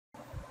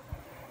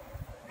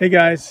Hey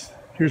guys,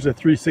 here's a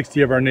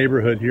 360 of our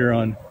neighborhood here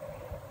on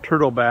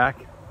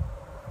Turtleback.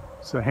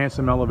 It's a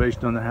handsome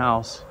elevation on the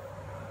house.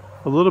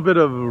 A little bit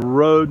of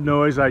road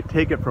noise. I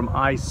take it from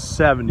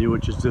I-70,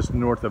 which is just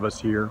north of us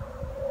here.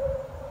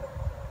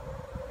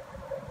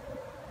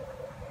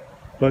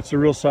 But it's a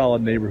real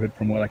solid neighborhood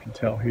from what I can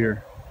tell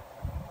here.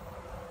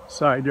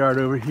 Side yard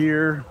over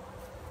here.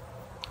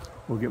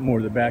 We'll get more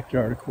of the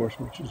backyard, of course,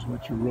 which is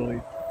what you're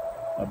really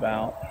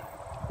about.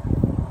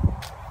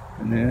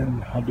 And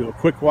then I'll do a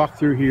quick walk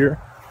through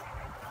here.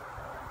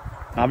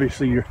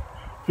 Obviously, you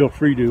feel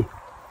free to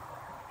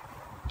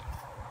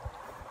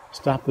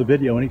stop the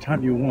video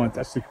anytime you want.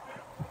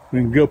 We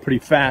can go pretty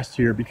fast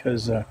here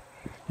because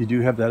you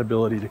do have that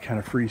ability to kind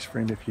of freeze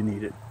frame if you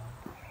need it.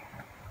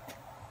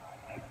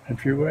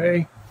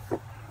 Entryway.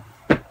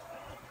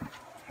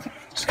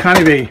 It's kind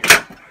of a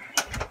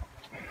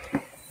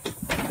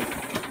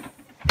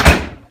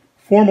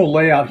formal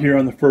layout here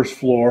on the first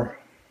floor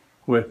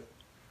with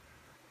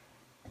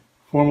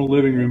formal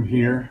living room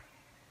here.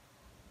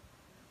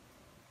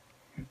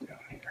 Get down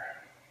here.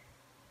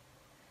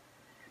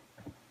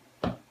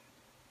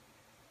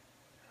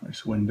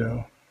 Nice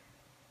window.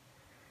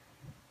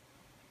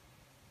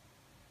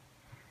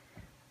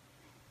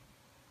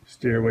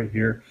 Stairway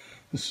here.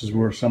 This is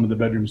where some of the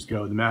bedrooms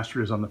go. The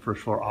master is on the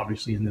first floor,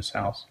 obviously, in this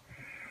house.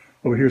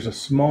 Over here's a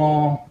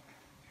small,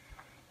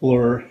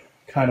 or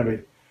kind of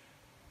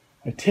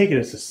I take it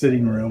as a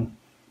sitting room,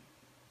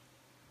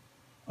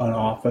 an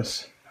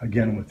office,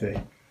 again with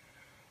a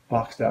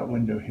boxed out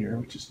window here,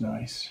 which is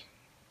nice.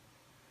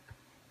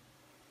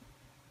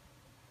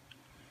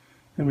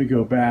 Then we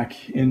go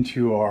back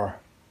into our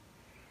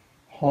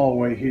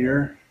hallway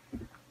here.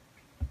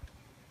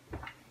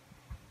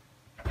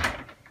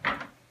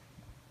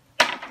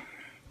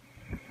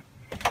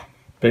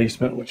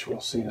 Basement, which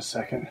we'll see in a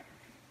second.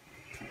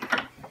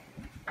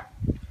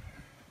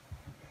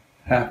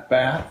 Half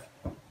bath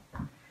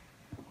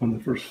on the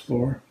first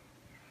floor.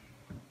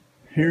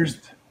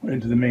 Here's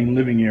into the main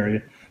living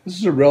area. This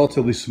is a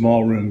relatively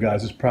small room,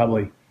 guys. It's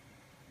probably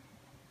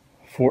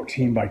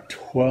 14 by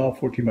 12,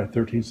 14 by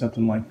 13,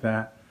 something like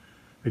that.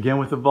 Again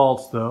with the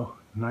vaults though.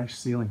 Nice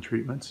ceiling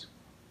treatments.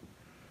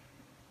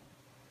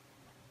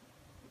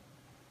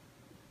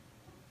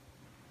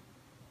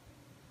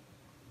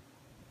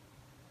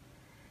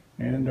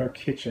 And our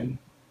kitchen.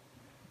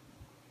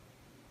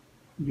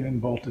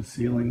 Again, vaulted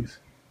ceilings.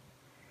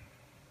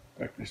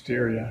 Breakfast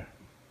area.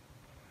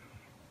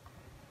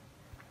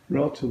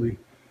 Relatively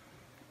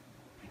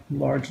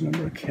large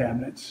number of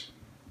cabinets.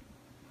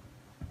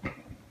 And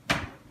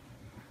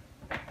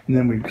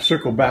then we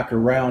circle back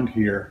around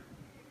here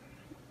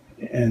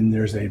and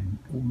there's a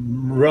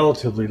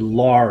relatively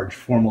large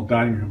formal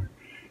dining room.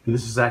 And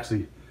this is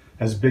actually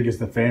as big as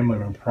the family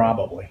room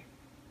probably.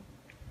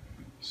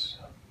 So.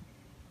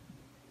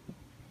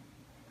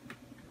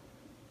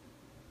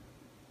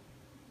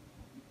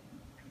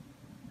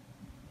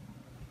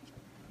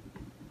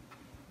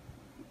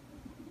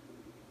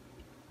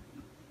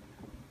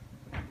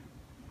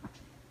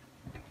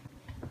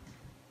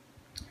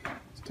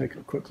 Take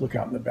a quick look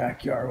out in the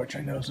backyard, which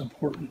I know is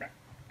important.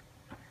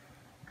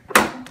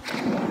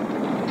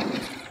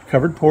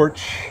 Covered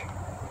porch.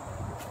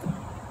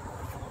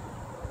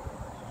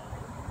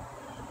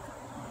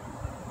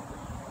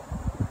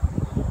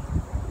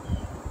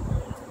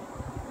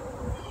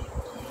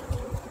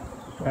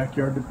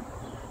 Backyard.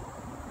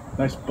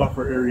 Nice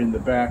buffer area in the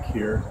back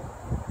here.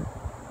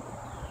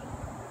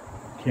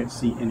 Can't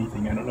see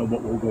anything. I don't know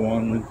what will go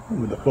on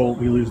with the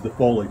foliage. We lose the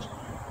foliage.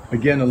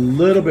 Again, a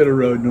little bit of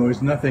road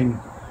noise. Nothing.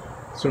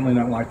 Certainly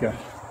not like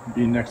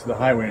being next to the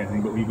highway or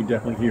anything, but we can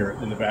definitely hear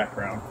it in the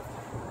background.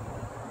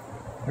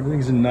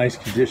 Everything's in nice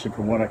condition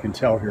from what I can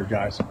tell here,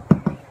 guys.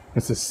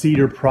 It's a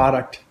cedar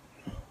product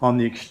on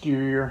the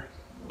exterior.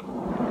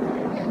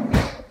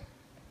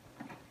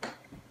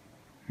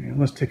 And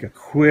let's take a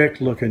quick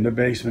look in the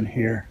basement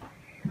here.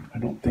 I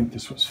don't think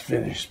this was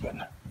finished,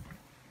 but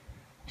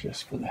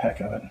just for the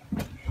heck of it.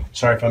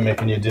 Sorry if I'm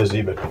making you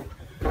dizzy, but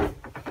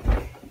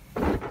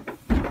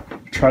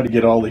try to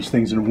get all these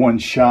things in one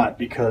shot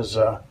because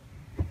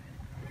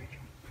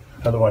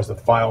otherwise the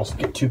files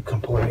get too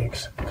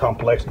complex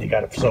and you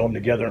got to sew them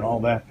together and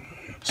all that.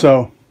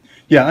 So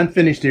yeah,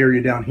 unfinished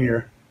area down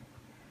here.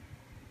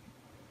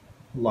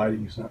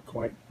 Lighting is not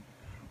quite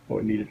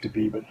what we need it to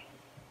be, but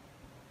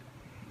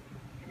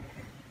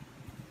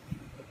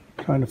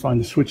trying to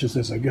find the switches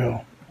as I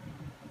go.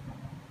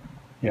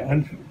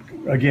 Yeah,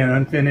 again,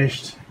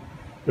 unfinished.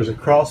 There's a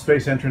crawl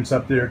space entrance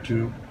up there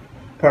to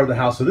part of the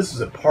house. So this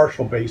is a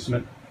partial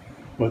basement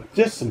with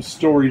just some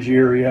storage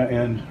area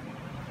and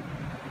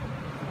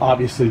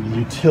obviously the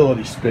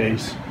utility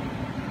space,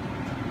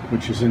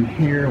 which is in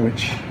here,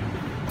 which,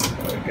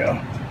 there we go.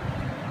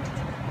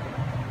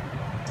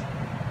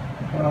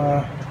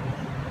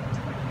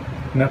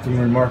 Nothing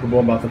remarkable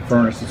about the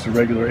furnace. It's a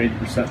regular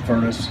 80%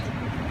 furnace,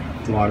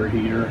 water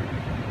heater,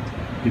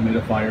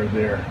 humidifier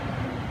there.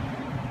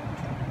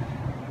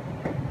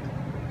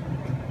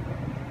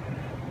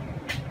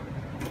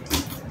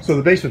 So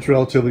the basement's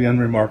relatively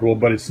unremarkable,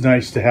 but it's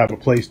nice to have a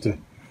place to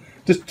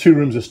just 2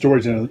 rooms of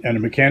storage and a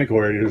mechanical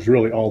area is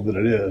really all that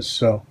it is.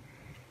 So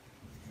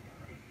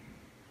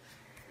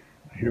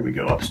here we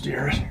go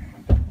upstairs.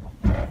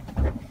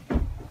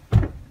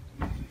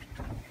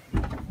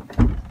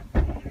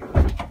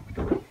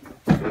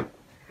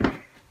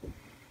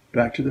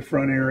 Back to the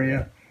front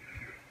area.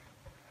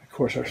 Of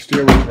course, our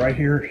stairway right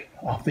here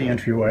off the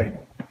entryway.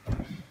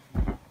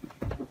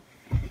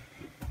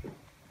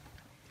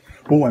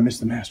 Oh, I missed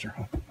the master.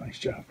 Oh, nice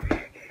job.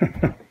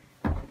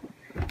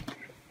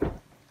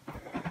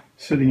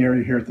 Sitting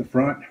area here at the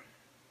front.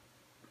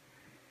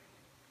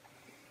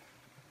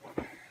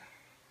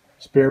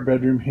 Spare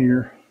bedroom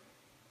here,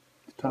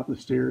 at the top of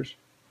the stairs.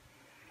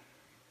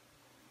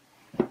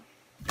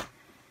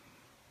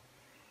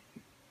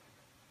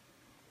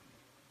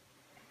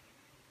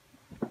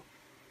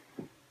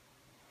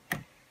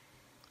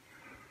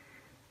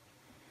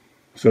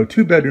 So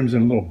 2 bedrooms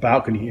and a little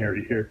balcony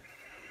area here,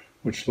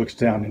 which looks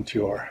down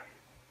into our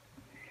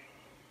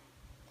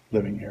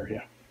living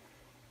area.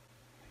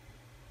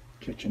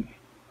 Kitchen.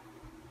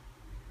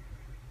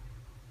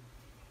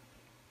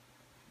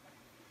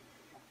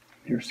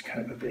 Here's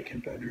kind of a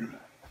vacant bedroom.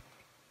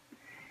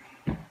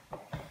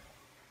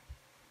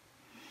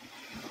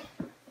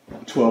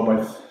 "12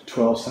 by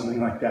 12,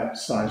 something like that,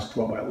 size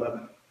 12 by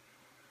 11.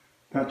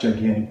 Not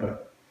gigantic,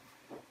 but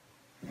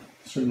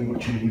certainly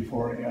what you need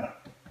for a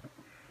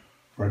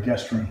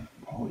guest room,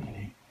 all you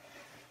need.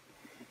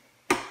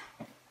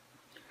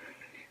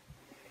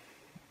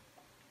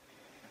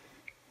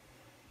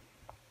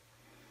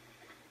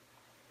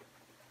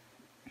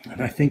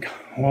 And I think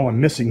all I'm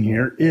missing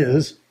here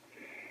is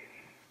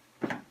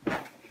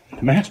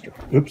the master.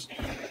 Oops.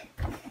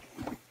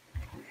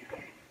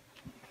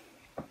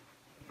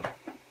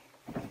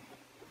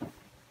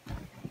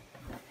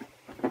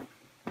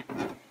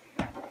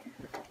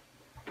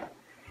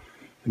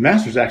 The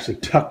master's actually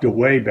tucked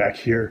away back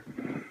here.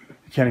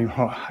 Can't even,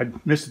 I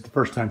missed it the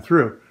first time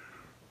through.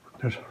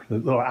 There's a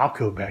little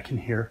alcove back in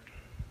here.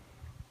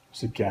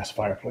 It's a gas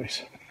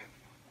fireplace.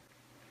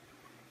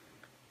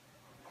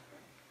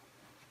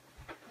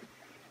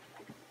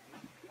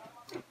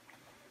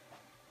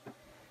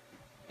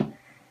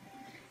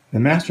 The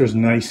master is a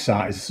nice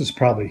size. This is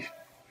probably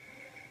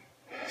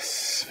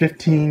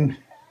 15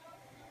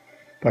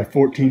 by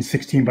 14,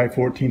 16 by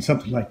 14,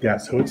 something like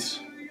that. So it's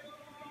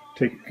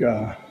take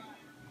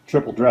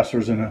triple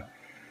dressers and a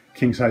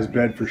king size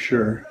bed for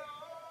sure.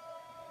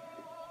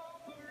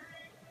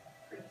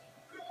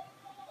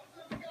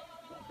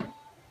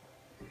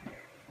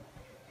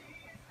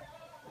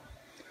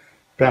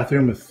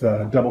 Bathroom with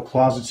double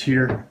closets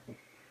here.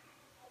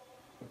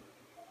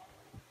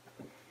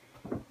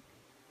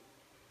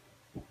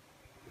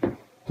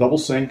 Double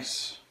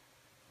sinks.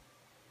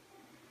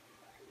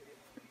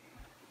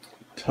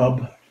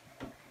 Tub.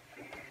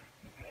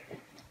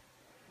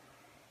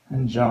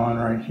 And John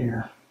right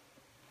here.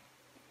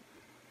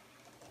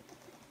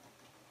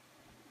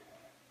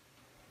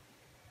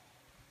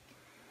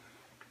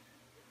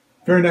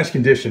 Very nice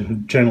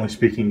condition, generally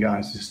speaking,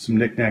 guys. Just some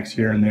knickknacks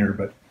here and there,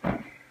 but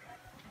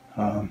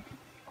I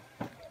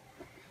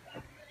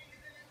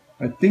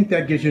think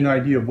that gives you an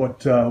idea of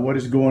what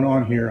is going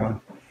on here on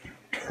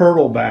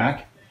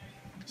Turtleback.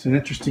 It's an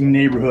interesting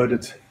neighborhood.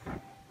 Its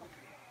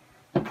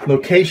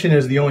location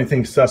is the only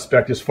thing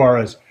suspect as far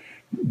as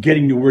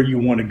getting to where you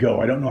want to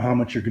go. I don't know how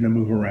much you're going to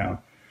move around.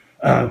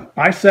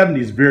 I-70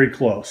 is very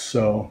close,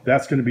 so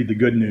that's going to be the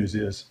good news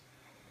is.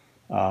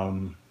 But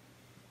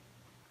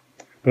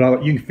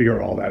you can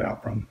figure all that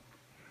out from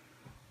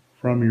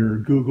your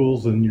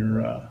Googles and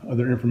your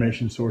other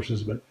information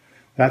sources. But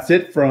that's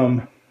it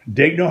from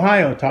Dayton,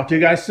 Ohio. Talk to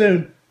you guys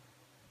soon.